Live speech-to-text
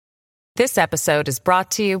This episode is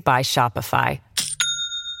brought to you by Shopify.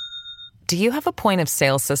 Do you have a point of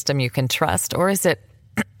sale system you can trust, or is it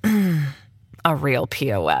a real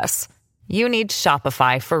POS? You need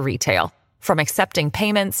Shopify for retail. From accepting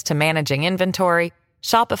payments to managing inventory,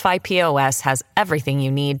 Shopify POS has everything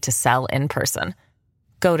you need to sell in person.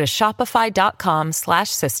 Go to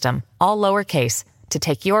shopify.com/system, all lowercase, to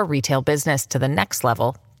take your retail business to the next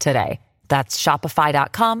level today. That's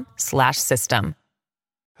shopify.com/system.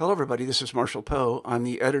 Hello, everybody. This is Marshall Poe. I'm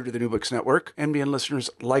the editor of the New Books Network. NBN listeners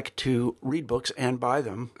like to read books and buy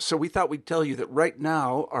them. So we thought we'd tell you that right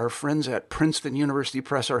now, our friends at Princeton University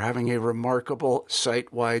Press are having a remarkable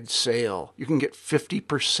site-wide sale. You can get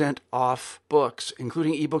 50% off books,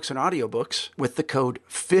 including ebooks and audiobooks, with the code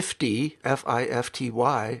 50,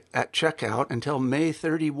 F-I-F-T-Y, at checkout until May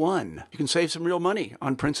 31. You can save some real money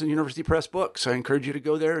on Princeton University Press books. I encourage you to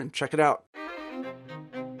go there and check it out.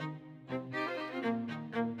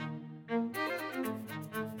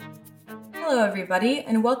 Hello, everybody,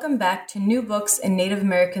 and welcome back to New Books in Native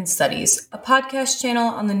American Studies, a podcast channel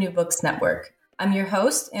on the New Books Network. I'm your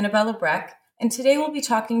host, Annabella Breck, and today we'll be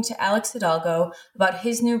talking to Alex Hidalgo about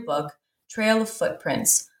his new book, Trail of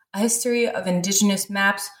Footprints, A History of Indigenous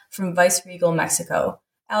Maps from Viceregal Mexico.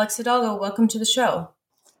 Alex Hidalgo, welcome to the show.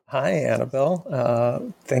 Hi,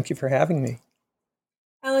 Annabelle. Thank you for having me.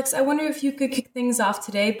 Alex, I wonder if you could kick things off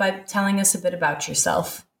today by telling us a bit about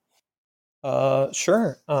yourself.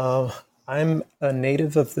 Sure. I'm a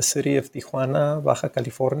native of the city of Tijuana, Baja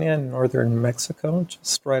California, in northern Mexico,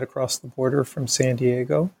 just right across the border from San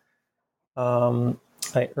Diego. I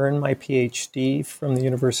earned my PhD from the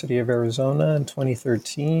University of Arizona in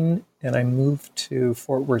 2013, and I moved to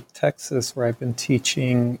Fort Worth, Texas, where I've been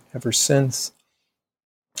teaching ever since.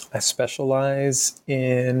 I specialize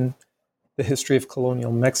in the history of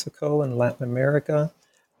colonial Mexico and Latin America,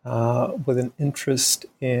 with an interest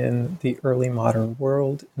in the early modern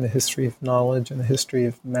world, in the history of knowledge, and the history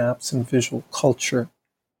of maps and visual culture.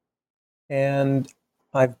 And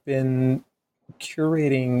I've been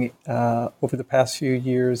curating, over the past few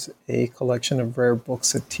years, a collection of rare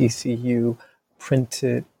books at TCU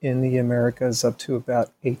printed in the Americas up to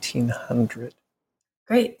about 1800.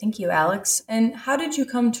 Great. Thank you, Alex. And how did you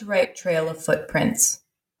come to write Trail of Footprints?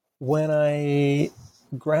 When I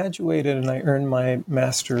graduated and I earned my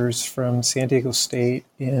master's from San Diego State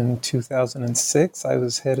in 2006, I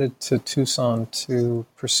was headed to Tucson to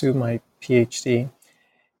pursue my PhD.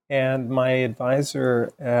 And my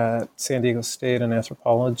advisor at San Diego State, an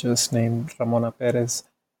anthropologist named Ramona Perez,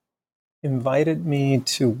 invited me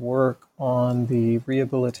to work on the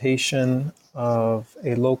rehabilitation of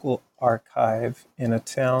a local archive in a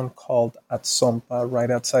town called Atzompa,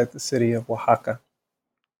 right outside the city of Oaxaca.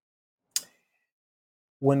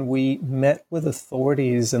 When we met with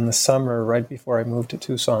authorities in the summer, right before I moved to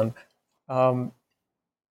Tucson,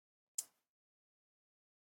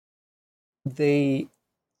 they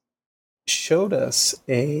showed us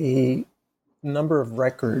a number of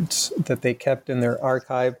records that they kept in their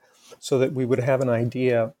archive so that we would have an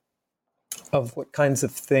idea of what kinds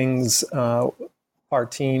of things our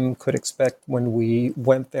team could expect when we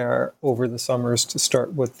went there over the summers to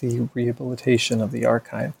start with the rehabilitation of the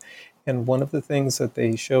archive. And one of the things that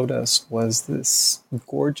they showed us was this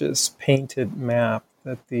gorgeous painted map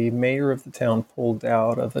that the mayor of the town pulled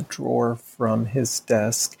out of a drawer from his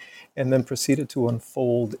desk and then proceeded to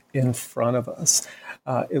unfold in front of us.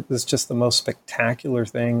 It was just the most spectacular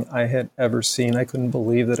thing I had ever seen. I couldn't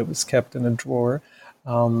believe that it was kept in a drawer.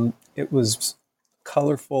 It was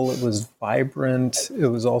colorful. It was vibrant. It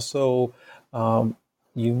was also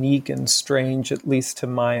unique and strange, at least to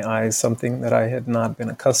my eyes, something that I had not been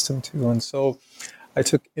accustomed to. And so I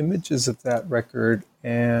took images of that record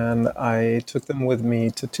and I took them with me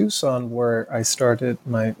to Tucson, where I started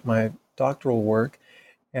my doctoral work.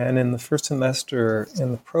 And in the first semester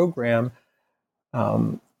in the program,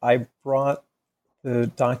 I brought the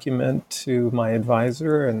document to my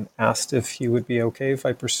advisor and asked if he would be okay if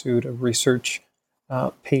I pursued a research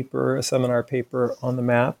paper, a seminar paper on the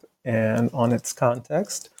map and on its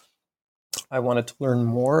context. I wanted to learn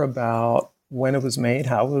more about when it was made,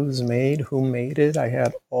 how it was made, who made it. I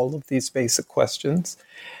had all of these basic questions,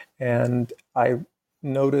 and I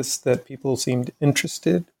noticed that people seemed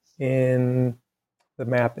interested in the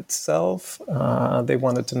map itself. They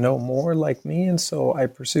wanted to know more like me, and so I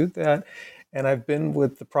pursued that, and I've been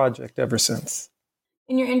with the project ever since.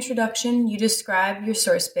 In your introduction, you describe your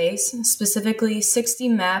source base, specifically 60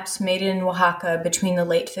 maps made in Oaxaca between the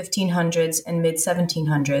late 1500s and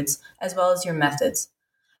mid-1700s, as well as your methods.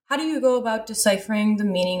 How do you go about deciphering the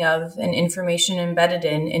meaning of and information embedded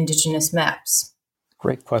in indigenous maps?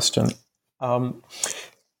 Great question.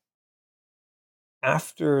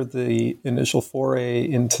 after the initial foray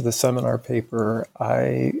into the seminar paper,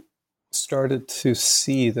 I started to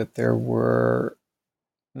see that there were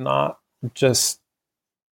not just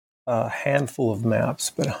a handful of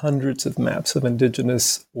maps, but hundreds of maps of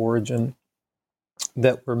indigenous origin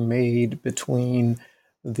that were made between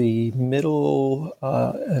the middle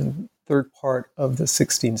and third part of the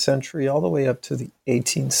 16th century all the way up to the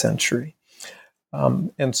 18th century.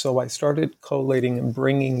 And so I started collating and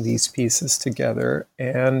bringing these pieces together.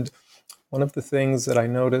 And one of the things that I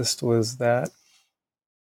noticed was that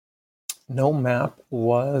no map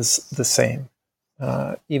was the same.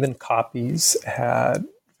 Even copies had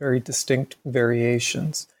very distinct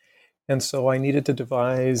variations. And so I needed to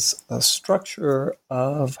devise a structure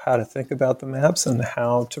of how to think about the maps and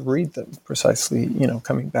how to read them, precisely,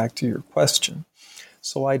 coming back to your question.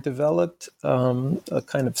 So I developed a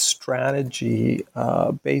kind of strategy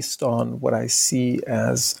based on what I see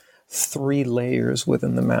as 3 layers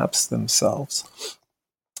within the maps themselves.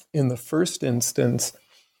 In the first instance,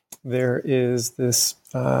 there is this,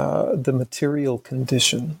 the material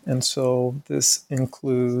condition. And so this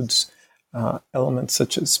includes elements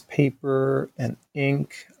such as paper and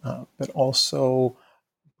ink, but also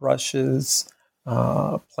brushes,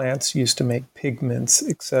 plants used to make pigments,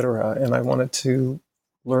 etc. And I wanted to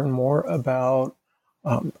learn more about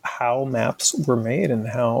how maps were made and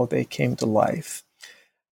how they came to life.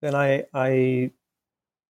 Then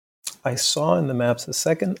I saw in the maps a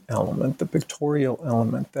second element, the pictorial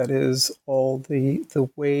element, that is all the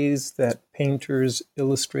ways that painters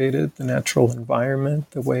illustrated the natural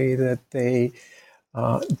environment, the way that they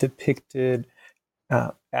depicted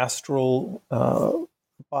astral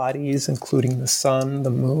bodies, including the sun,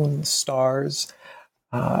 the moon, the stars,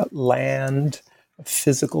 land,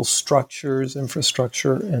 physical structures,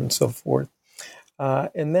 infrastructure, and so forth.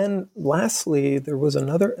 And then lastly, there was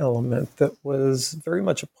another element that was very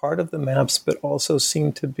much a part of the maps, but also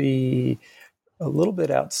seemed to be a little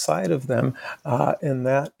bit outside of them, and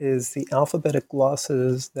that is the alphabetic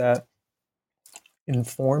glosses that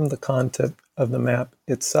inform the content of the map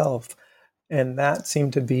itself. And that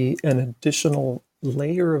seemed to be an additional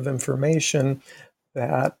layer of information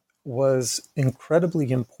that was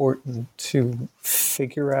incredibly important to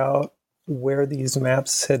figure out where these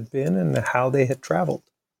maps had been and how they had traveled.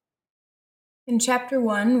 In Chapter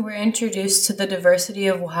 1, we're introduced to the diversity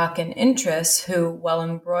of Oaxacan interests who, while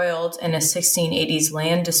embroiled in a 1680s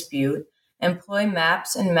land dispute, employ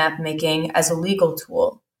maps and map-making as a legal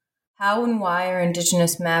tool. How and why are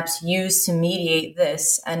indigenous maps used to mediate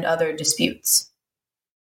this and other disputes?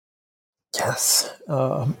 Yes.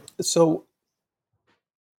 So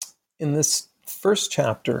in this first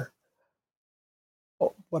chapter,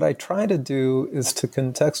 what I try to do is to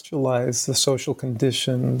contextualize the social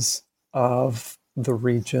conditions of the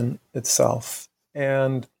region itself.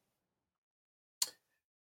 And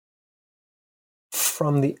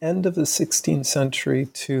from the end of the 16th century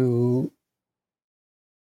to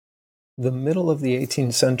the middle of the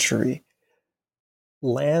 18th century,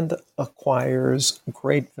 land acquires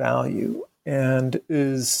great value and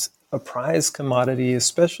is a prized commodity,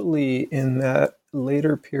 especially in that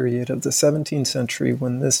later period of the 17th century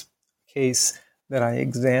when this case that I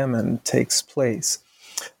examined takes place.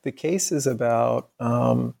 The case is about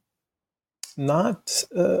not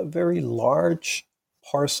a very large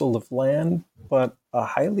parcel of land, but a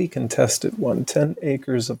highly contested one, 10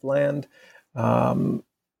 acres of land,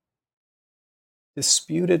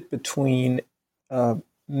 disputed between a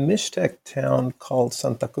Mixtec town called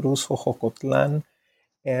Santa Cruz Jojocotlan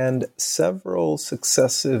and several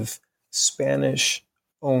successive Spanish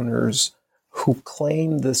owners who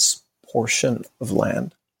claim this portion of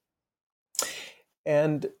land.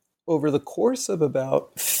 And over the course of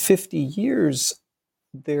about 50 years,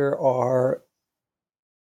 there are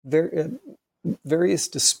various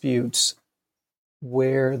disputes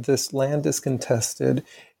where this land is contested.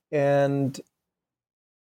 And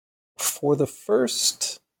for the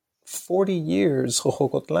first 40 years,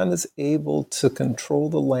 Jojocotlan is able to control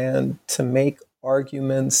the land, to make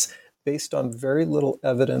arguments based on very little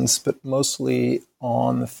evidence, but mostly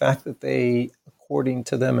on the fact that they, according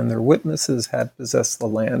to them and their witnesses, had possessed the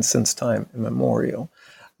land since time immemorial.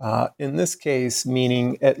 In this case,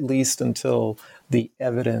 meaning at least until the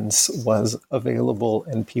evidence was available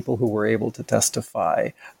and people who were able to testify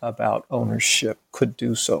about ownership could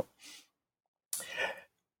do so.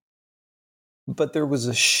 But there was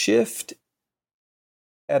a shift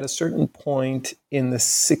at a certain point in the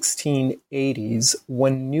 1680s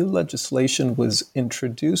when new legislation was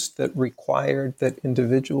introduced that required that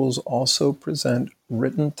individuals also present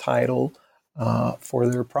written title for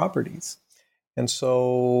their properties. And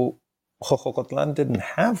so Jojocotlan didn't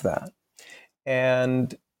have that.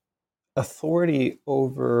 And authority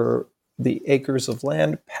over the acres of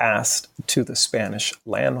land passed to the Spanish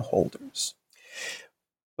landholders.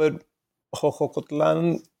 But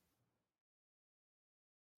Jojocotlan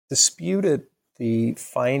disputed the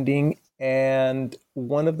finding, and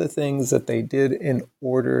one of the things that they did in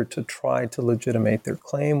order to try to legitimate their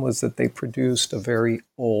claim was that they produced a very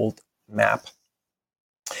old map.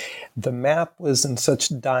 The map was in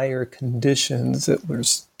such dire conditions, it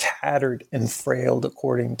was tattered and frailed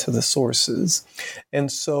according to the sources.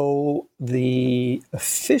 And so the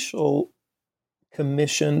official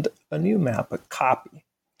commissioned a new map, a copy,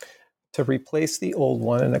 to replace the old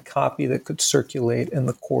one, and a copy that could circulate in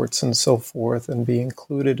the courts and so forth and be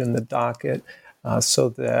included in the docket so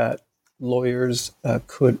that lawyers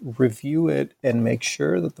could review it and make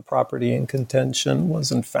sure that the property in contention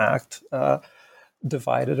was in fact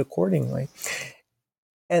divided accordingly.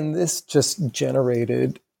 And this just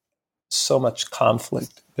generated so much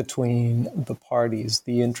conflict between the parties.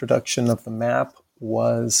 The introduction of the map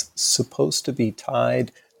was supposed to be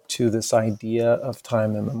tied to this idea of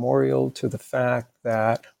time immemorial, to the fact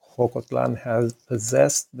that Jocotlan has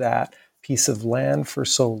possessed that piece of land for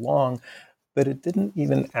so long, but it didn't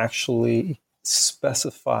even actually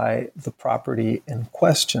specify the property in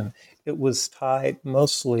question. It was tied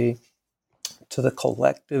mostly to the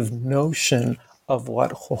collective notion of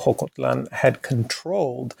what Jocotlan had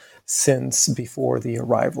controlled since before the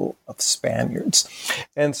arrival of Spaniards.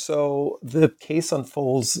 And so the case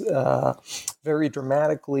unfolds very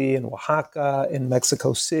dramatically in Oaxaca, in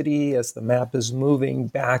Mexico City, as the map is moving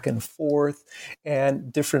back and forth,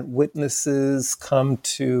 and different witnesses come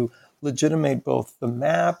to legitimate both the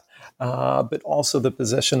map, but also the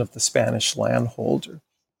possession of the Spanish landholder.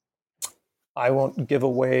 I won't give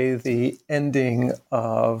away the ending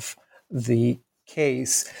of the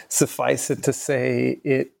case. Suffice it to say,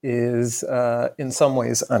 it is in some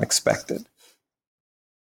ways unexpected.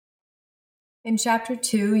 In Chapter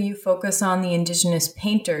 2, you focus on the indigenous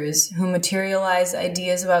painters who materialize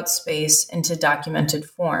ideas about space into documented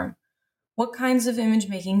form. What kinds of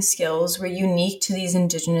image-making skills were unique to these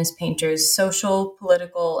indigenous painters' social,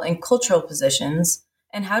 political, and cultural positions?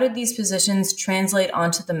 And how did these positions translate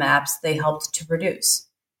onto the maps they helped to produce?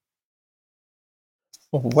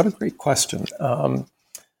 Well, what a great question.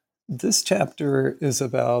 This chapter is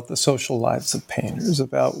about the social lives of painters,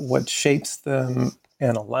 about what shapes them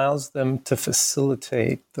and allows them to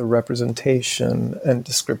facilitate the representation and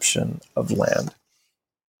description of land.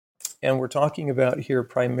 And we're talking about here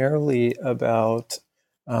primarily about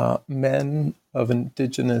men of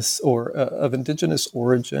indigenous origin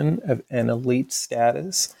and elite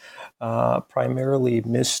status, primarily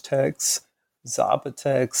Mixtecs,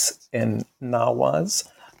 Zapotecs, and Nahuas,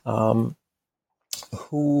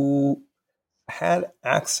 who had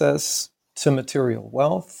access to material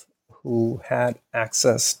wealth, who had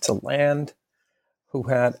access to land, who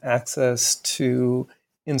had access to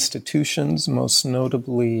institutions, most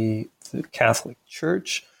notably the Catholic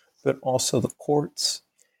Church, but also the courts,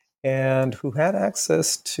 and who had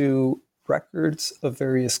access to records of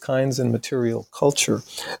various kinds in material culture.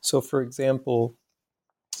 So, for example,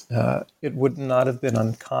 it would not have been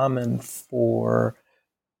uncommon for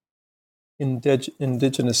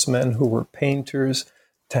indigenous men who were painters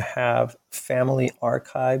to have family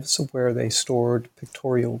archives where they stored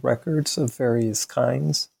pictorial records of various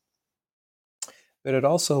kinds. But it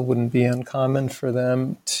also wouldn't be uncommon for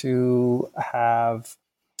them to have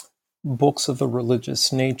books of a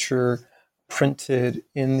religious nature printed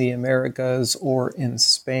in the Americas or in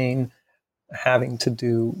Spain having to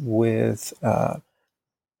do with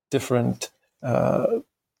different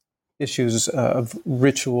issues of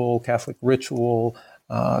ritual, Catholic ritual,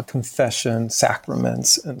 confession,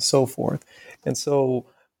 sacraments, and so forth. And so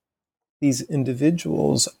these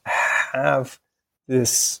individuals have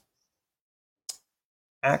this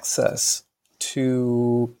access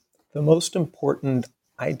to the most important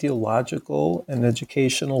ideological and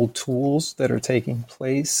educational tools that are taking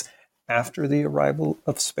place after the arrival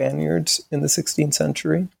of Spaniards in the 16th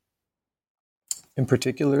century. In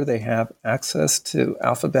particular, they have access to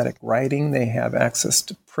alphabetic writing, they have access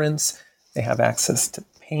to prints, they have access to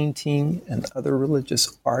painting and other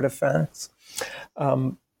religious artifacts.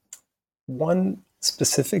 One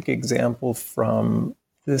specific example from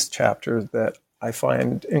this chapter that I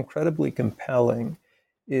find incredibly compelling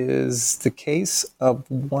is the case of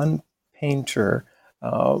one painter.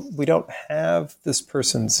 We don't have this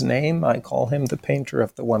person's name. I call him the painter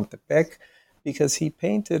of the Tehuantepec because he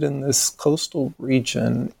painted in this coastal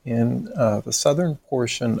region in the southern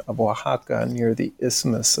portion of Oaxaca near the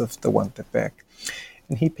isthmus of the Tehuantepec.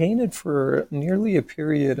 And he painted for nearly a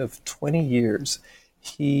period of 20 years.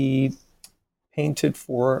 He painted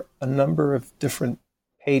for a number of different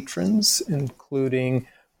patrons, including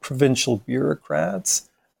provincial bureaucrats,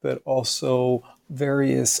 but also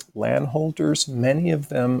various landholders, many of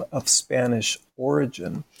them of Spanish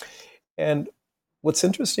origin. And what's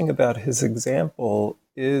interesting about his example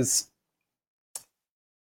is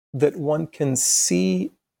that one can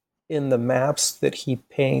see in the maps that he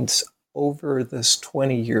paints over this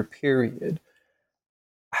 20-year period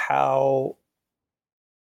how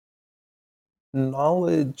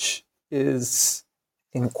knowledge is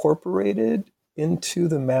incorporated into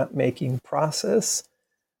the map making process,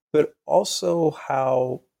 but also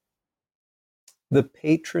how the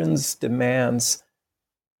patron's demands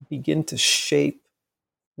begin to shape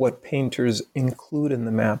what painters include in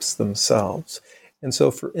the maps themselves. And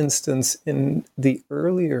so, for instance, in the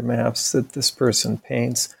earlier maps that this person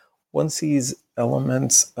paints, one sees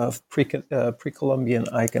elements of pre-Columbian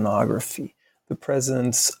iconography, the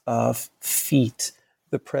presence of feet,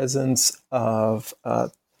 the presence of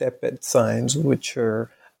tepet signs, which are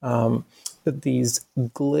these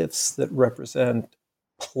glyphs that represent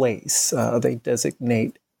place. They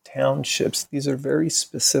designate townships. These are very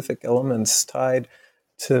specific elements tied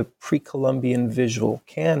to pre-Columbian visual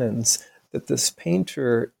canons that this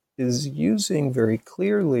painter is using very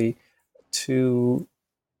clearly to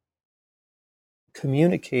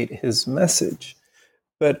communicate his message.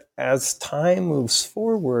 But as time moves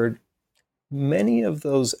forward, many of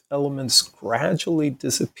those elements gradually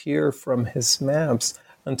disappear from his maps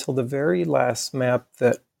until the very last map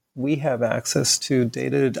that we have access to,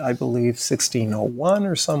 dated, I believe, 1601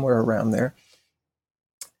 or somewhere around there,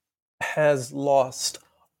 has lost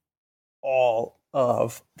all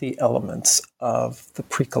of the elements of the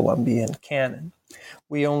pre-Columbian canon.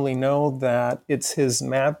 We only know that it's his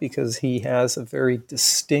map because he has a very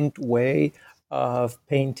distinct way of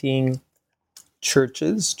painting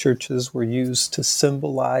churches. Churches were used to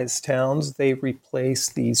symbolize towns. They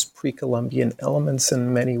replaced these pre-Columbian elements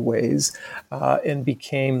in many ways and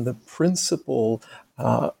became the principal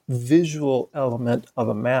visual element of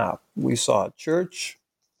a map. We saw a church.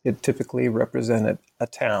 It typically represented a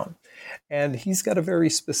town. And he's got a very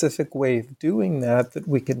specific way of doing that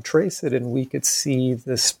we can trace it, and we could see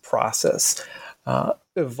this process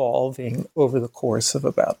evolving over the course of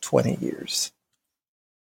about 20 years.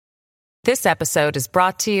 This episode is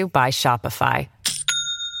brought to you by Shopify.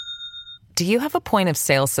 Do you have a point of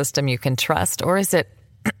sale system you can trust, or is it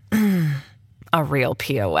a real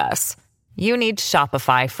POS? You need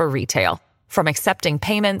Shopify for retail. From accepting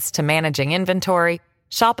payments to managing inventory,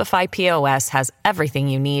 Shopify POS has everything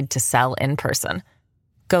you need to sell in person.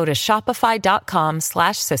 Go to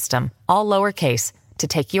shopify.com/system, all lowercase, to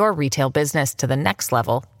take your retail business to the next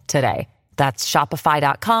level today. That's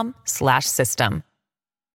shopify.com/system.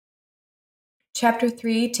 Chapter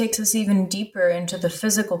 3 takes us even deeper into the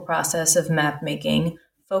physical process of map making,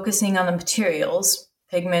 focusing on the materials,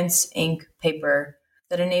 pigments, ink, paper,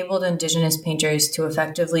 that enabled Indigenous painters to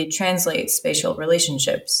effectively translate spatial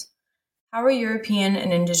relationships. How are European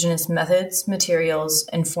and Indigenous methods, materials,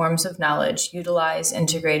 and forms of knowledge utilized,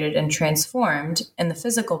 integrated, and transformed in the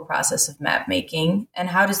physical process of map making, and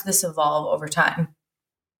how does this evolve over time?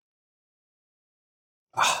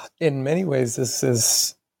 In many ways, this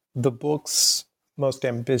is the book's most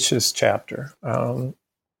ambitious chapter,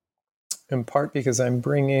 in part because I'm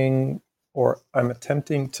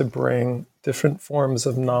attempting to bring different forms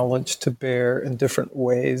of knowledge to bear in different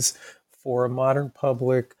ways for a modern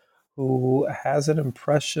public who has an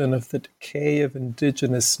impression of the decay of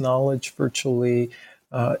Indigenous knowledge virtually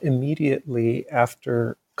immediately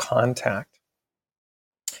after contact.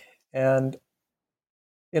 And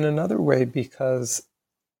in another way, because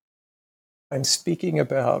I'm speaking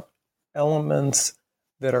about elements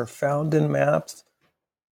that are found in maps,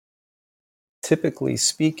 typically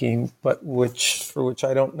speaking, but for which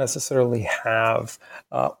I don't necessarily have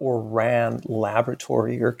or ran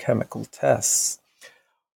laboratory or chemical tests.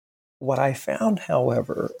 What I found,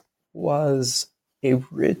 however, was a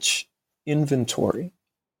rich inventory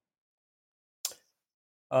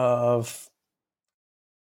of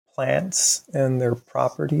plants and their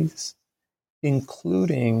properties,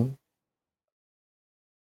 including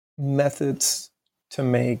methods to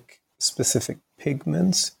make specific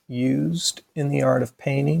pigments used in the art of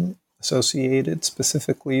painting, associated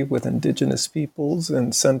specifically with Indigenous peoples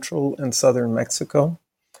in central and southern Mexico.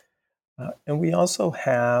 And we also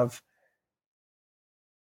have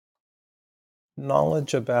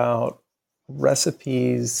knowledge about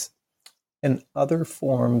recipes and other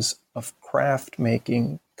forms of craft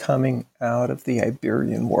making coming out of the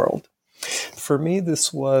Iberian world. For me,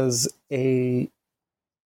 this was a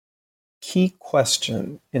key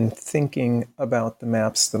question in thinking about the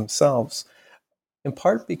maps themselves, in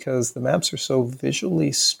part because the maps are so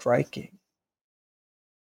visually striking.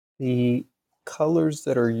 The colors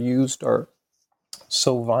that are used are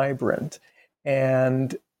so vibrant,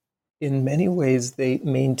 and in many ways they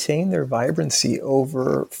maintain their vibrancy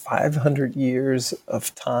over 500 years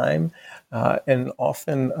of time, and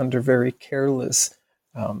often under very careless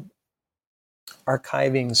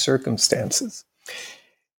archiving circumstances.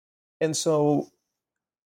 And so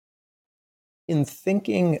in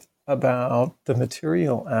thinking about the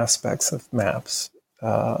material aspects of maps,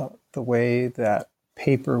 the way that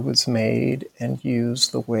paper was made and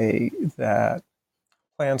used, the way that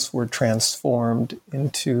plants were transformed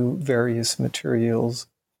into various materials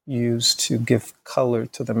used to give color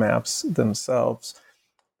to the maps themselves,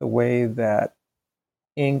 the way that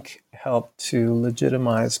ink helped to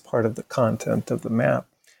legitimize part of the content of the map.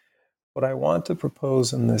 What I want to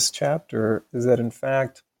propose in this chapter is that, in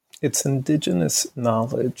fact, it's indigenous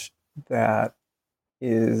knowledge that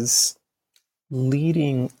is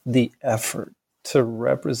leading the effort to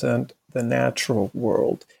represent the natural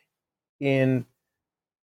world in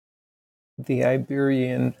the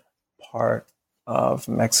Iberian part of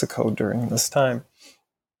Mexico during this time.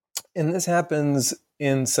 And this happens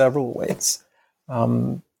in several ways.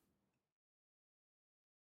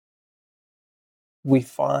 We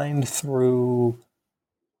find through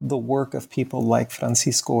the work of people like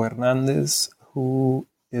Francisco Hernandez, who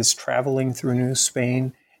is traveling through New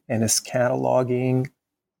Spain and is cataloging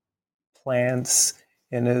plants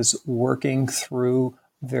and is working through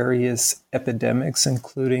various epidemics,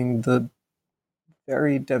 including the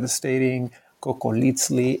very devastating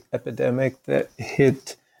Cocolitzli epidemic that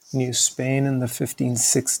hit New Spain in the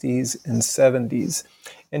 1560s and 70s.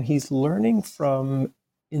 And he's learning from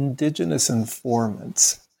indigenous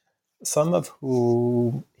informants, some of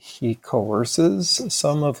whom he coerces,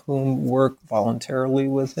 some of whom work voluntarily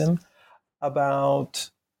with him, about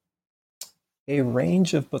a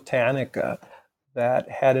range of botanica that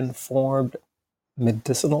had informed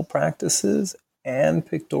medicinal practices and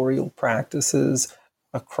pictorial practices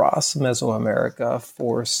across Mesoamerica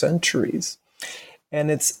for centuries. And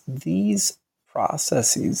it's these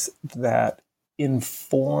processes that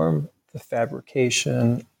inform the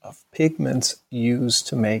fabrication of pigments used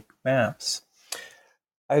to make maps.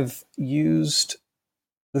 I've used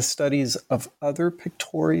the studies of other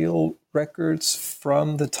pictorial records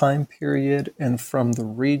from the time period and from the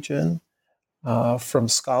region, from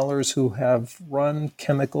scholars who have run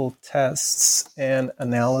chemical tests and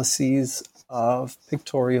analyses of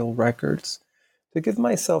pictorial records, to give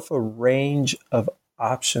myself a range of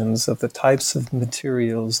options of the types of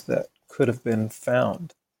materials that could have been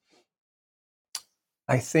found.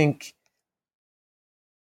 I think,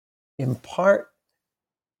 in part,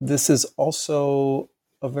 this is also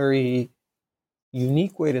a very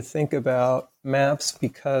unique way to think about maps,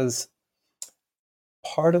 because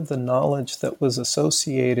part of the knowledge that was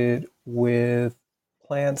associated with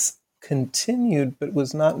plants continued, but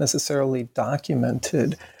was not necessarily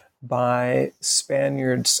documented by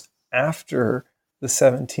Spaniards after the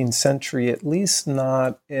 17th century, at least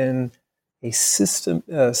not in a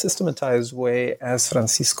systematized way as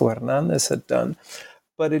Francisco Hernandez had done.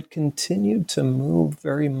 But it continued to move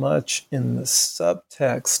very much in the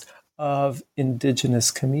subtext of indigenous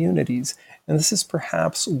communities. And this is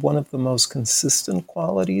perhaps one of the most consistent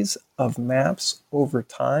qualities of maps over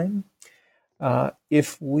time.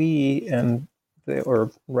 If we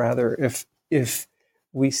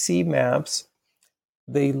see maps,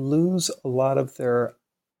 they lose a lot of their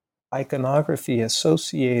iconography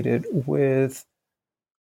associated with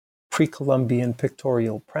pre-Columbian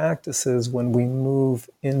pictorial practices when we move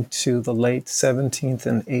into the late 17th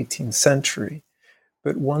and 18th century.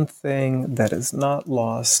 But one thing that is not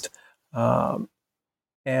lost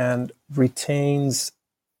and retains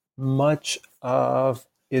much of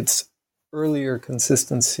its earlier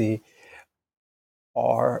consistency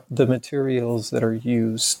are the materials that are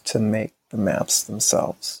used to make the maps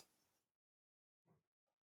themselves.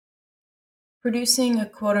 Producing a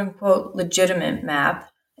quote-unquote legitimate map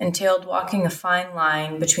entailed walking a fine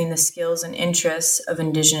line between the skills and interests of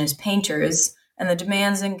indigenous painters and the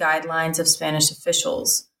demands and guidelines of Spanish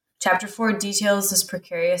officials. Chapter 4 details this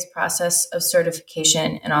precarious process of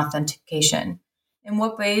certification and authentication. In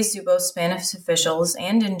what ways do both Spanish officials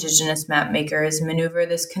and indigenous map makers maneuver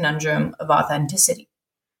this conundrum of authenticity?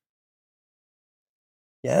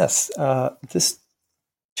 Yes, this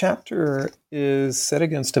chapter is set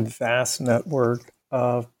against a vast network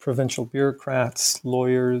of provincial bureaucrats,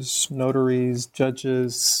 lawyers, notaries,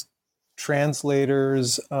 judges,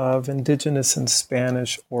 translators of indigenous and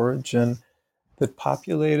Spanish origin that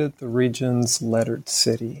populated the region's lettered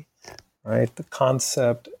city, right? The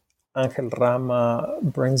concept Angel Rama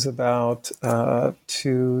brings about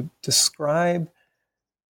to describe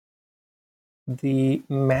the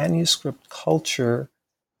manuscript culture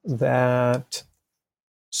that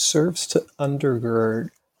serves to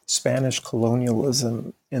undergird Spanish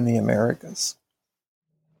colonialism in the Americas.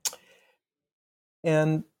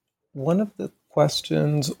 And one of the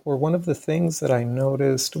questions, or one of the things that I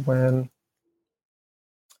noticed when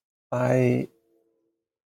I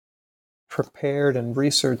prepared and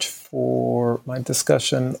researched for my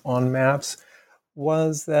discussion on maps,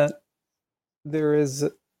 was that there is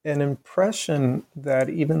an impression that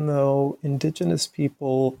even though indigenous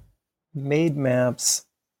people made maps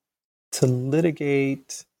to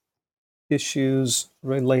litigate issues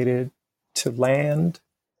related to land,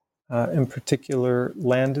 in particular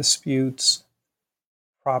land disputes,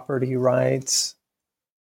 property rights,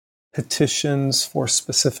 petitions for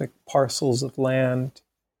specific parcels of land,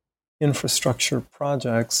 infrastructure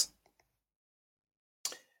projects,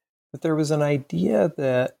 that there was an idea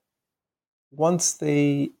that once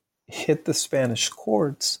they hit the Spanish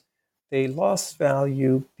courts, they lost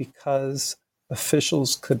value because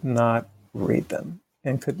officials could not read them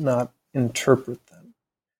and could not interpret them.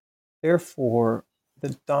 Therefore,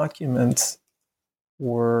 the documents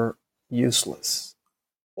were useless.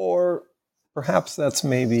 Or perhaps that's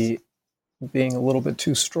maybe being a little bit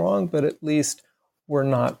too strong, but at least were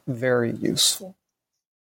not very useful.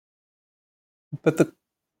 But the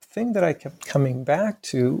thing that I kept coming back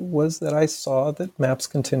to was that I saw that maps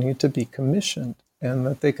continued to be commissioned and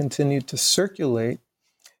that they continued to circulate,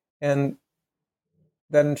 and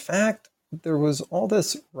that in fact there was all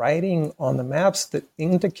this writing on the maps that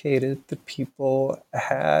indicated that people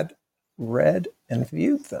had read and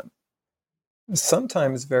viewed them,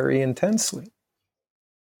 sometimes very intensely.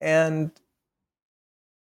 And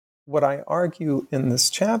what I argue in this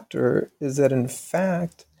chapter is that in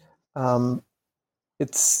fact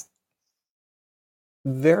it's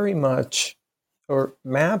very much, or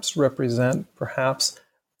maps represent perhaps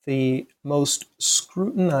the most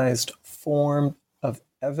scrutinized form of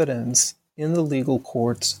evidence in the legal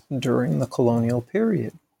courts during the colonial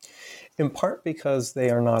period, in part because they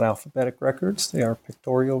are not alphabetic records, they are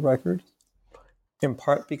pictorial records, in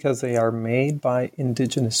part because they are made by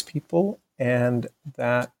indigenous people, and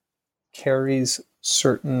that carries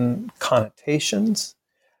certain connotations,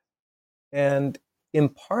 and in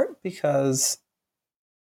part because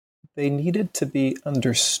they needed to be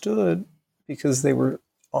understood because they were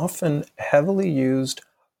often heavily used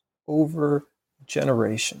over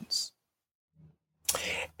generations.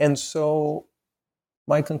 And so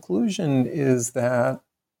my conclusion is that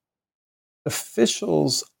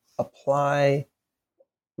officials apply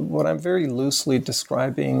what I'm very loosely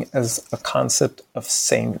describing as a concept of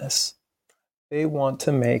sameness. They want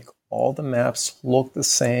to make all the maps look the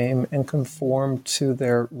same and conform to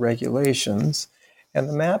their regulations. And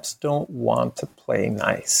the maps don't want to play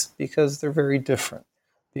nice because they're very different,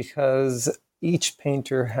 because each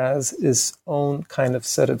painter has his own kind of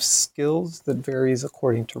set of skills that varies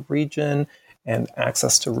according to region and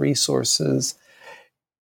access to resources.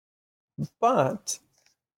 But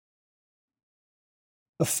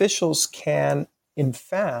officials can, in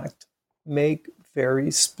fact, make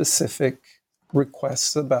very specific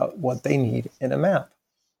requests about what they need in a map.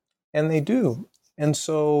 And they do. And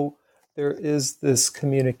so there is this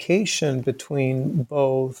communication between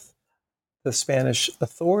both the Spanish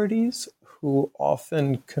authorities, who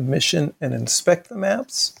often commission and inspect the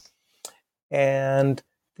maps, and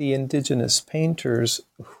the indigenous painters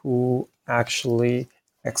who actually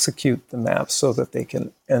execute the maps so that they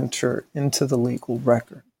can enter into the legal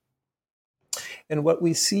record. And what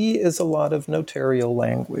we see is a lot of notarial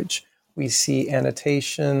language. We see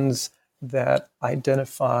annotations that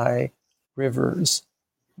identify rivers,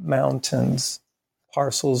 mountains,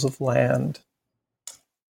 parcels of land,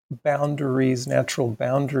 boundaries, natural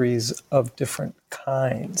boundaries of different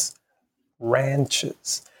kinds,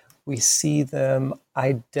 ranches. We see them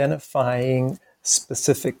identifying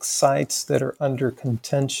specific sites that are under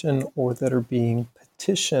contention or that are being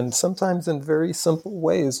petitioned, sometimes in very simple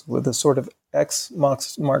ways with a sort of X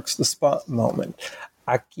marks the spot moment.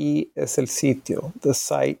 Aquí es el sitio. The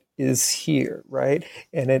site is here, right?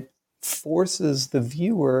 And it forces the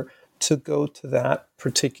viewer to go to that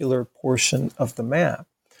particular portion of the map.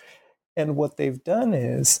 And what they've done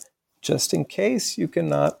is, just in case you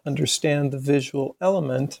cannot understand the visual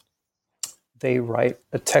element, they write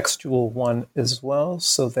a textual one as well,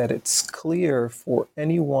 so that it's clear for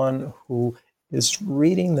anyone who is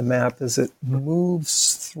reading the map as it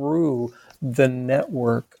moves through the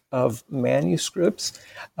network of manuscripts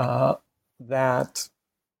that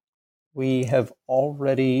we have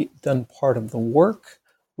already done part of the work.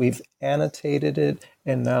 We've annotated it,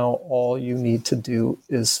 and now all you need to do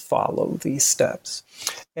is follow these steps.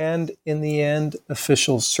 And in the end,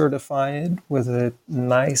 officials certify it with a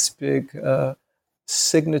nice big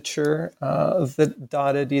signature that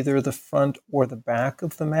dotted either the front or the back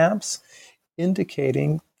of the maps,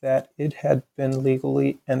 indicating that it had been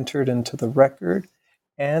legally entered into the record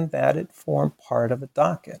and that it formed part of a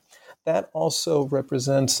docket. That also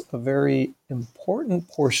represents a very important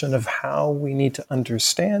portion of how we need to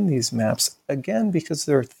understand these maps, again, because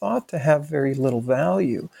they're thought to have very little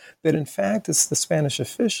value. But in fact, it's the Spanish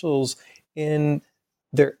officials, in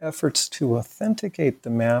their efforts to authenticate the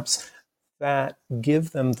maps, that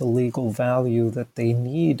give them the legal value that they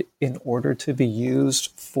need in order to be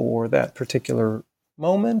used for that particular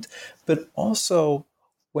moment, but also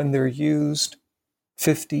when they're used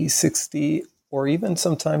 50, 60, or even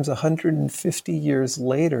sometimes 150 years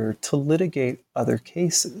later to litigate other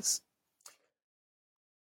cases.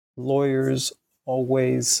 Lawyers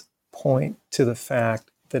always point to the fact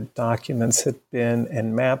that documents had been,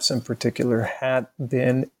 and maps in particular, had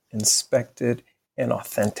been inspected and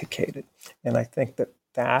authenticated. And I think that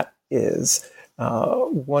that is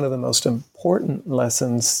one of the most important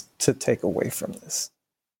lessons to take away from this.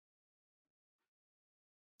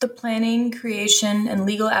 The planning, creation, and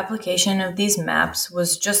legal application of these maps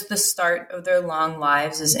was just the start of their long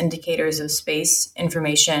lives as indicators of space,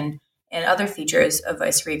 information, and other features of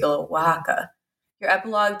Viceregal Oaxaca. Your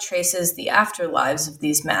epilogue traces the afterlives of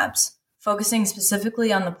these maps, focusing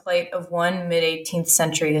specifically on the plight of one mid-18th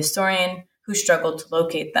century historian who struggled to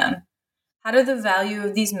locate them. How did the value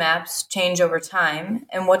of these maps change over time,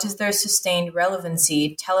 and what does their sustained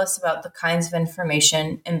relevancy tell us about the kinds of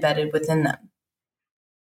information embedded within them?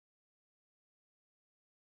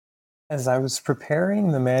 As I was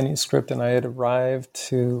preparing the manuscript and I had arrived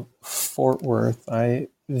to Fort Worth, I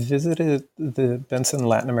visited the Benson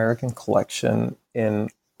Latin American Collection in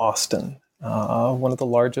Austin, one of the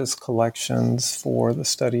largest collections for the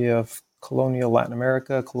study of colonial Latin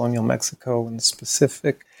America, colonial Mexico in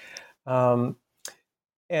specific. And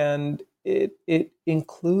it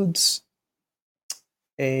includes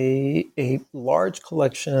a large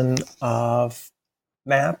collection of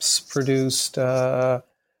maps produced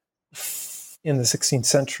in the 16th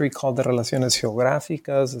century called the Relaciones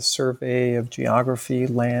Geográficas, a survey of geography,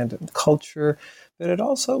 land, and culture. But it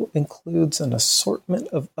also includes an assortment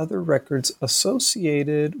of other records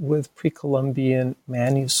associated with pre-Columbian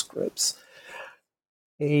manuscripts.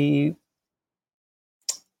 A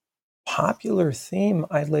popular theme,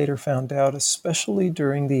 I later found out, especially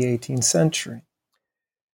during the 18th century.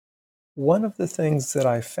 One of the things that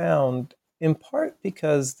I found, in part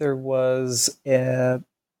because there was an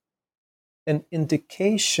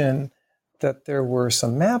indication that there were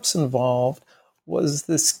some maps involved, was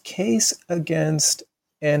this case against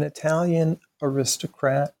an Italian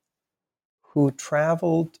aristocrat who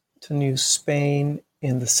traveled to New Spain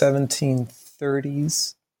in the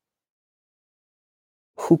 1730s,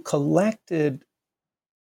 who collected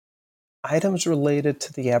items related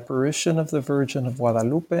to the apparition of the Virgin of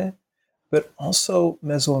Guadalupe, but also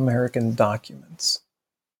Mesoamerican documents.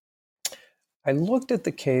 I looked at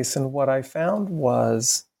the case, and what I found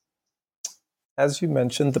was, as you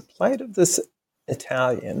mentioned, the plight of this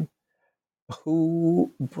Italian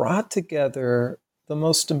who brought together the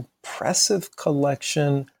most impressive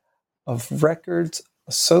collection of records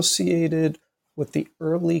associated with the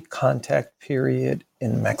early contact period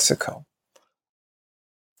in Mexico.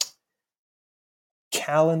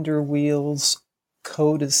 Calendar wheels,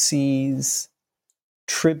 codices,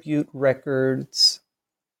 tribute records,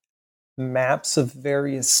 maps of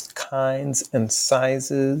various kinds and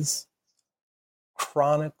sizes,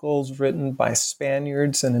 chronicles written by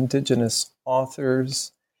Spaniards and indigenous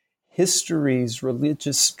authors, histories,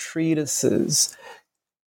 religious treatises,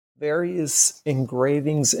 various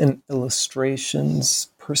engravings and illustrations,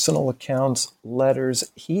 personal accounts,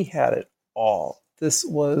 letters. He had it all. This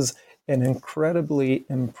was an incredibly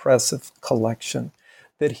impressive collection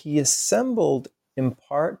that he assembled in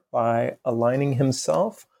part by aligning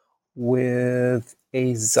himself with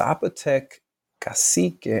a Zapotec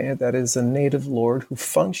cacique, that is a native lord who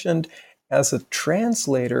functioned as a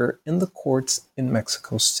translator in the courts in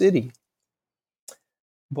Mexico City.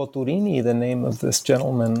 Boturini, the name of this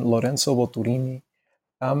gentleman, Lorenzo Boturini,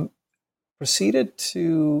 proceeded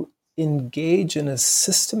to engage in a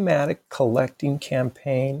systematic collecting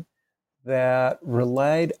campaign that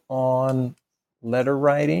relied on letter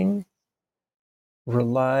writing,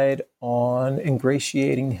 relied on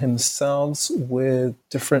ingratiating himself with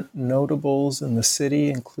different notables in the city,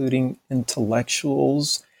 including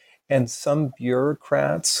intellectuals and some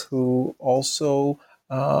bureaucrats who also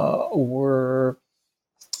were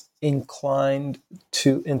inclined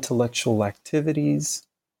to intellectual activities,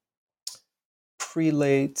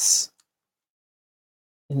 prelates,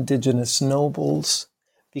 indigenous nobles,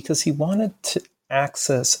 because he wanted to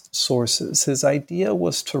access sources. His idea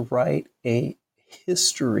was to write a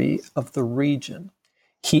history of the region.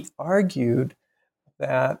 He argued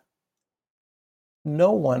that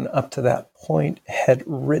no one up to that point had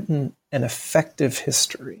written an effective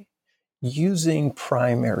history using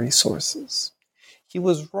primary sources. He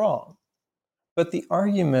was wrong, but the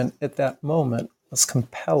argument at that moment was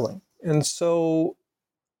compelling. And so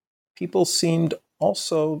people seemed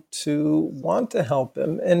also to want to help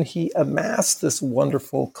him, and he amassed this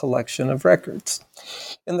wonderful collection of records.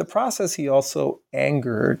 In the process, he also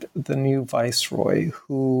angered the new viceroy,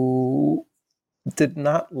 who did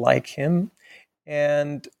not like him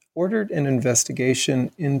and ordered an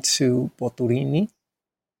investigation into Boturini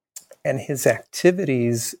and his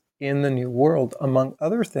activities in the New World. Among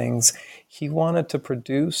other things, he wanted to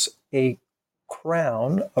produce a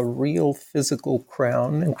crown, a real physical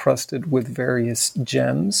crown encrusted with various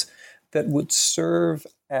gems that would serve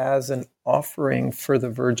as an offering for the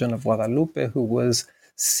Virgin of Guadalupe, who was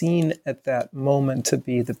seen at that moment to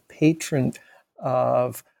be the patron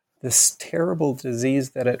of this terrible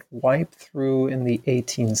disease that had wiped through in the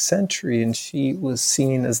 18th century. And she was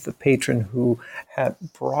seen as the patron who had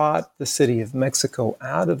brought the city of Mexico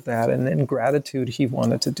out of that. And in gratitude, he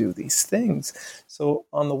wanted to do these things. So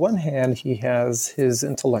on the one hand, he has his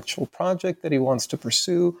intellectual project that he wants to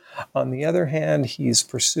pursue. On the other hand, he's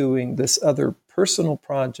pursuing this other personal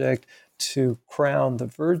project to crown the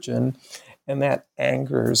Virgin. And that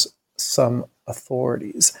angers some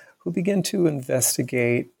authorities, who begin to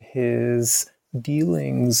investigate his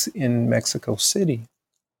dealings in Mexico City.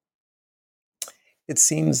 It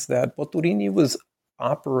seems that Boturini was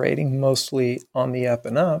operating mostly on the up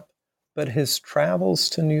and up, but his travels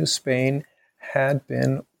to New Spain had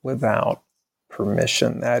been without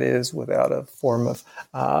permission, that is, without a form of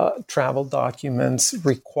travel documents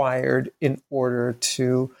required in order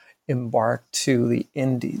to embark to the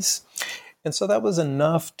Indies. And so that was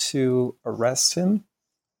enough to arrest him,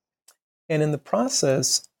 and in the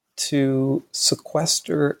process to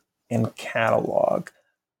sequester and catalog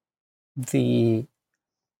the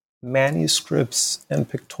manuscripts and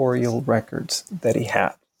pictorial records that he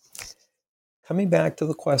had. Coming back to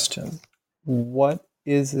the question, what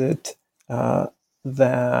is it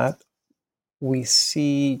that we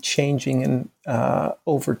see changing in,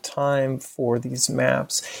 over time for these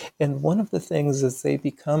maps? And one of the things is they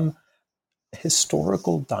become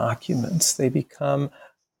historical documents. They become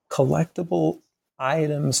collectible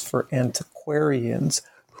items for antiquarians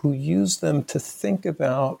who use them to think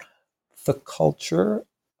about the culture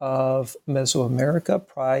of Mesoamerica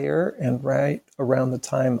prior and right around the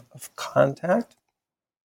time of contact,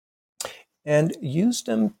 and used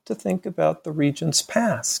them to think about the region's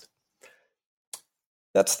past.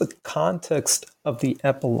 That's the context of the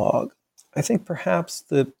epilogue. I think perhaps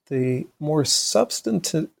the more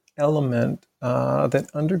substantive element that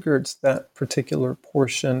undergirds that particular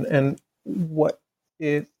portion and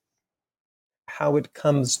how it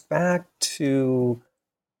comes back to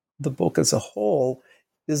the book as a whole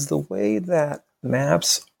is the way that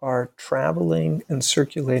maps are traveling and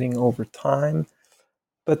circulating over time,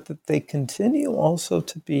 but that they continue also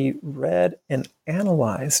to be read and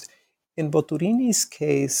analyzed. In Boturini's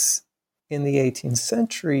case, in the 18th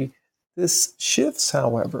century, this shifts,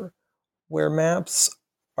 however, where maps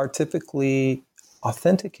are typically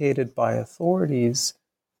authenticated by authorities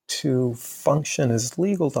to function as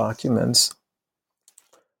legal documents.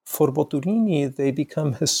 For Boturini, they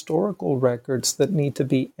become historical records that need to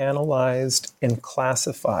be analyzed and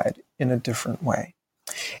classified in a different way.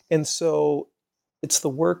 And so it's the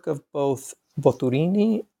work of both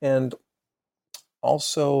Boturini and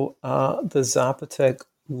also the Zapotec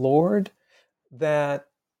Lord that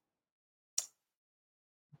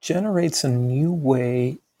generates a new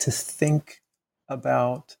way to think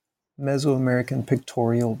about Mesoamerican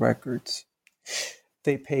pictorial records.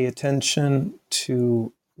 They pay attention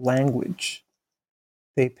to language.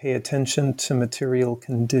 They pay attention to material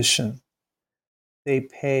condition. They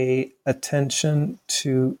pay attention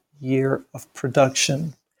to year of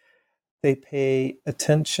production. They pay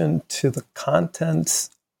attention to the contents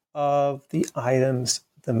of the items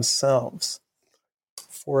themselves.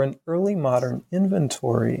 For an early modern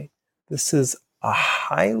inventory, this is a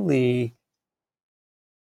highly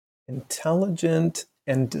intelligent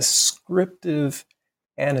and descriptive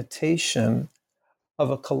annotation of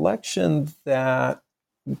a collection that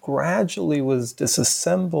gradually was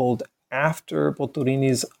disassembled after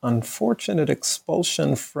Boturini's unfortunate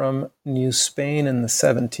expulsion from New Spain in the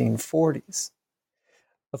 1740s.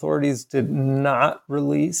 Authorities did not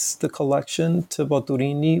release the collection to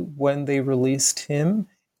Boturini when they released him.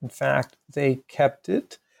 In fact, they kept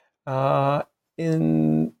it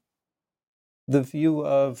in the view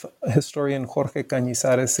of historian Jorge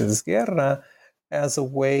Cañizares' Guerra as a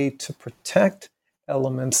way to protect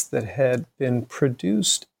elements that had been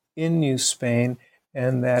produced in New Spain,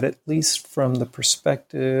 and that, at least from the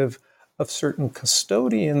perspective of certain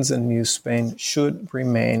custodians in New Spain, should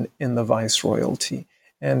remain in the viceroyalty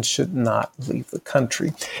and should not leave the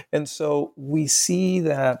country. And so we see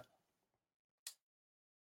that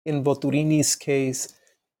in Boturini's case,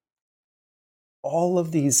 all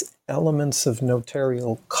of these elements of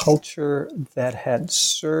notarial culture that had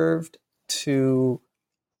served to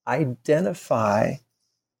identify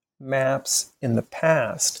maps in the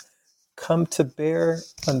past come to bear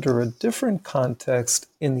under a different context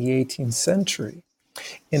in the 18th century.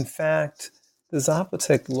 In fact, the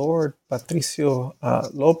Zapotec lord, Patricio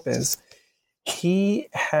Lopez, he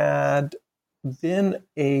had been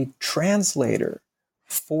a translator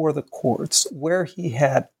for the courts where he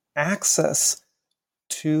had access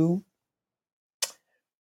to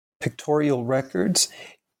pictorial records,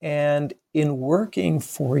 and in working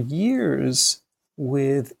for years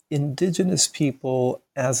with indigenous people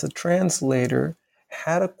as a translator,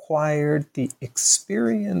 had acquired the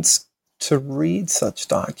experience to read such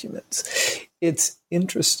documents. It's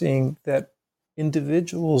interesting that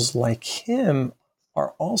individuals like him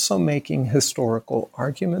are also making historical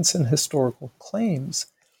arguments and historical claims.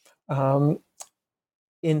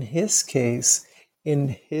 In his case, in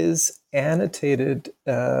his annotated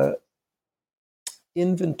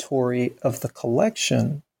inventory of the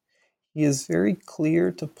collection, he is very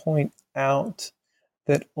clear to point out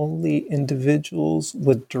that only individuals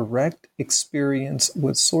with direct experience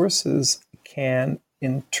with sources can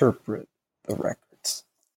interpret the records.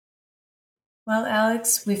 Well,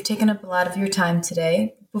 Alex, we've taken up a lot of your time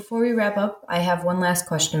today. Before we wrap up, I have one last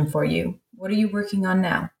question for you. What are you working on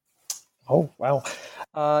now? Oh, wow.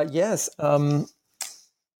 Yes. I'm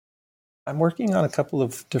working on a couple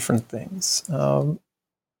of different things.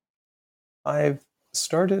 I've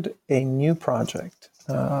started a new project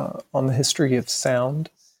on the history of sound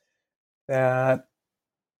that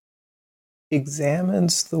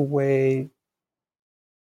examines the way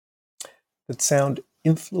that sound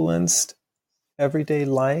influenced everyday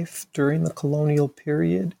life during the colonial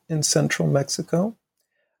period in central Mexico.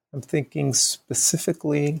 I'm thinking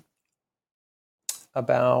specifically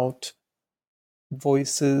about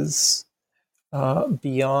voices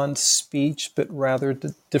beyond speech, but rather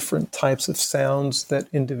the different types of sounds that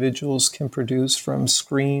individuals can produce, from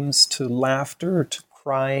screams to laughter to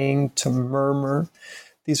crying to murmur.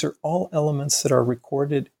 These are all elements that are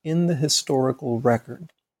recorded in the historical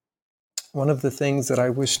record. One of the things that I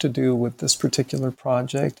wish to do with this particular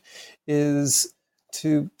project is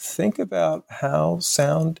to think about how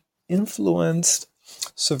sound influenced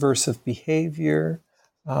subversive behavior,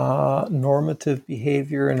 normative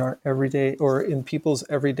behavior in our everyday, or in people's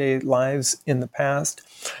everyday lives in the past,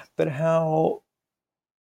 but how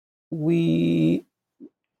we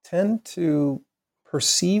tend to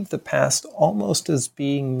perceive the past almost as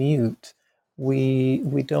being mute.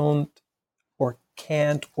 We don't or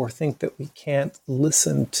can't, or think that we can't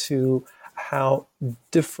listen to how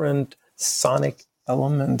different sonic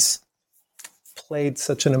elements played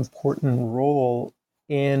such an important role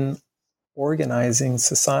in organizing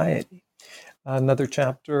society. Another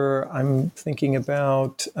chapter, I'm thinking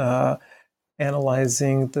about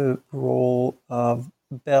analyzing the role of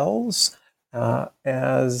bells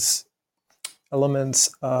as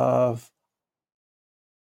elements of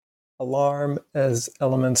alarm, as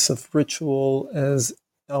elements of ritual, as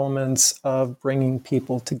elements of bringing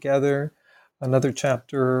people together. Another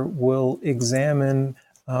chapter will examine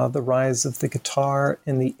the rise of the guitar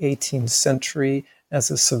in the 18th century as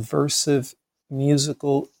a subversive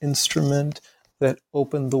musical instrument that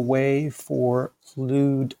opened the way for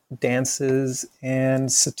lewd dances and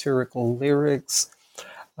satirical lyrics.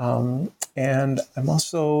 And I'm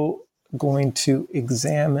also going to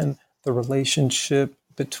examine the relationship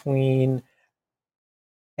between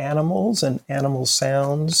animals and animal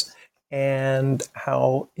sounds, and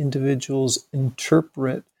how individuals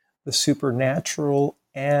interpret the supernatural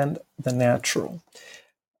and the natural.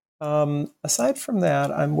 Aside from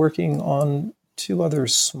that, I'm working on two other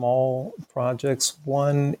small projects.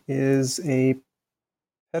 One is a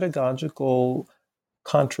pedagogical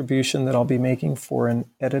contribution that I'll be making for an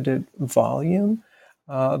edited volume.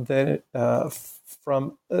 This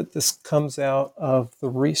comes out of the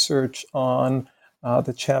research on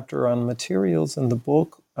the chapter on materials in the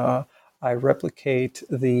book. I replicate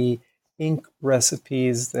the ink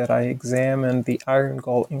recipes that I examined, the iron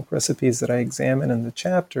gall ink recipes that I examine in the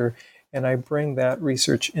chapter, and I bring that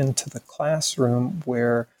research into the classroom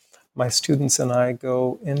where my students and I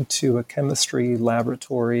go into a chemistry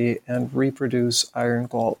laboratory and reproduce iron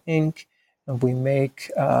gall ink, and we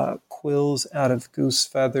make quills out of goose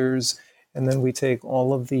feathers, and then we take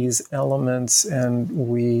all of these elements and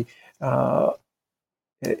we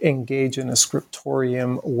engage in a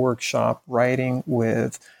scriptorium workshop writing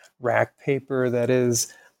with rack paper, that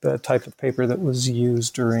is the type of paper that was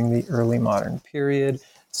used during the early modern period.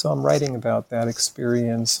 So I'm writing about that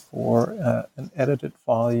experience for an edited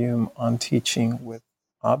volume on teaching with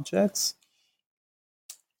objects.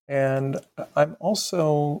 And I'm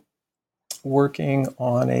also working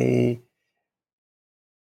on a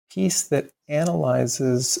piece that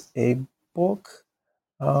analyzes a book.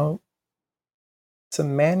 It's a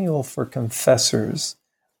manual for confessors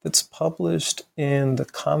that's published in the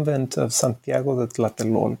convent of Santiago de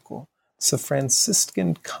Tlatelolco. It's a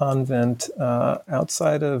Franciscan convent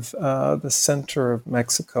outside of the center of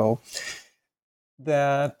Mexico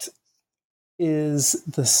that is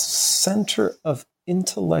the center of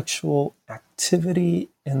intellectual activity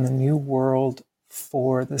in the New World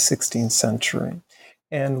for the 16th century.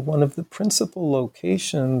 And one of the principal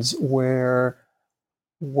locations where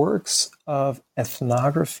works of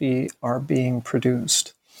ethnography are being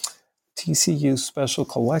produced. TCU Special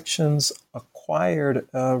Collections acquired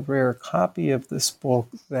a rare copy of this book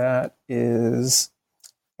that is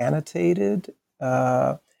annotated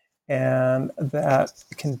and that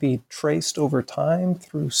can be traced over time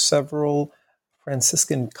through several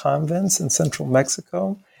Franciscan convents in central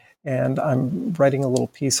Mexico. And I'm writing a little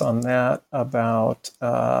piece on that about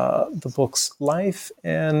the book's life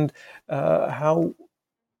and how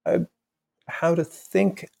to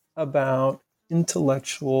think about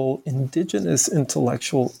indigenous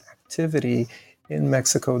intellectual activity in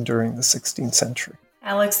Mexico during the 16th century.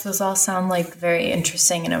 Alex, those all sound like very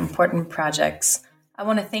interesting and important projects. I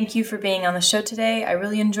want to thank you for being on the show today. I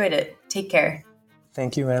really enjoyed it. Take care.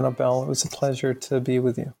 Thank you, Annabelle. It was a pleasure to be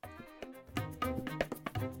with you.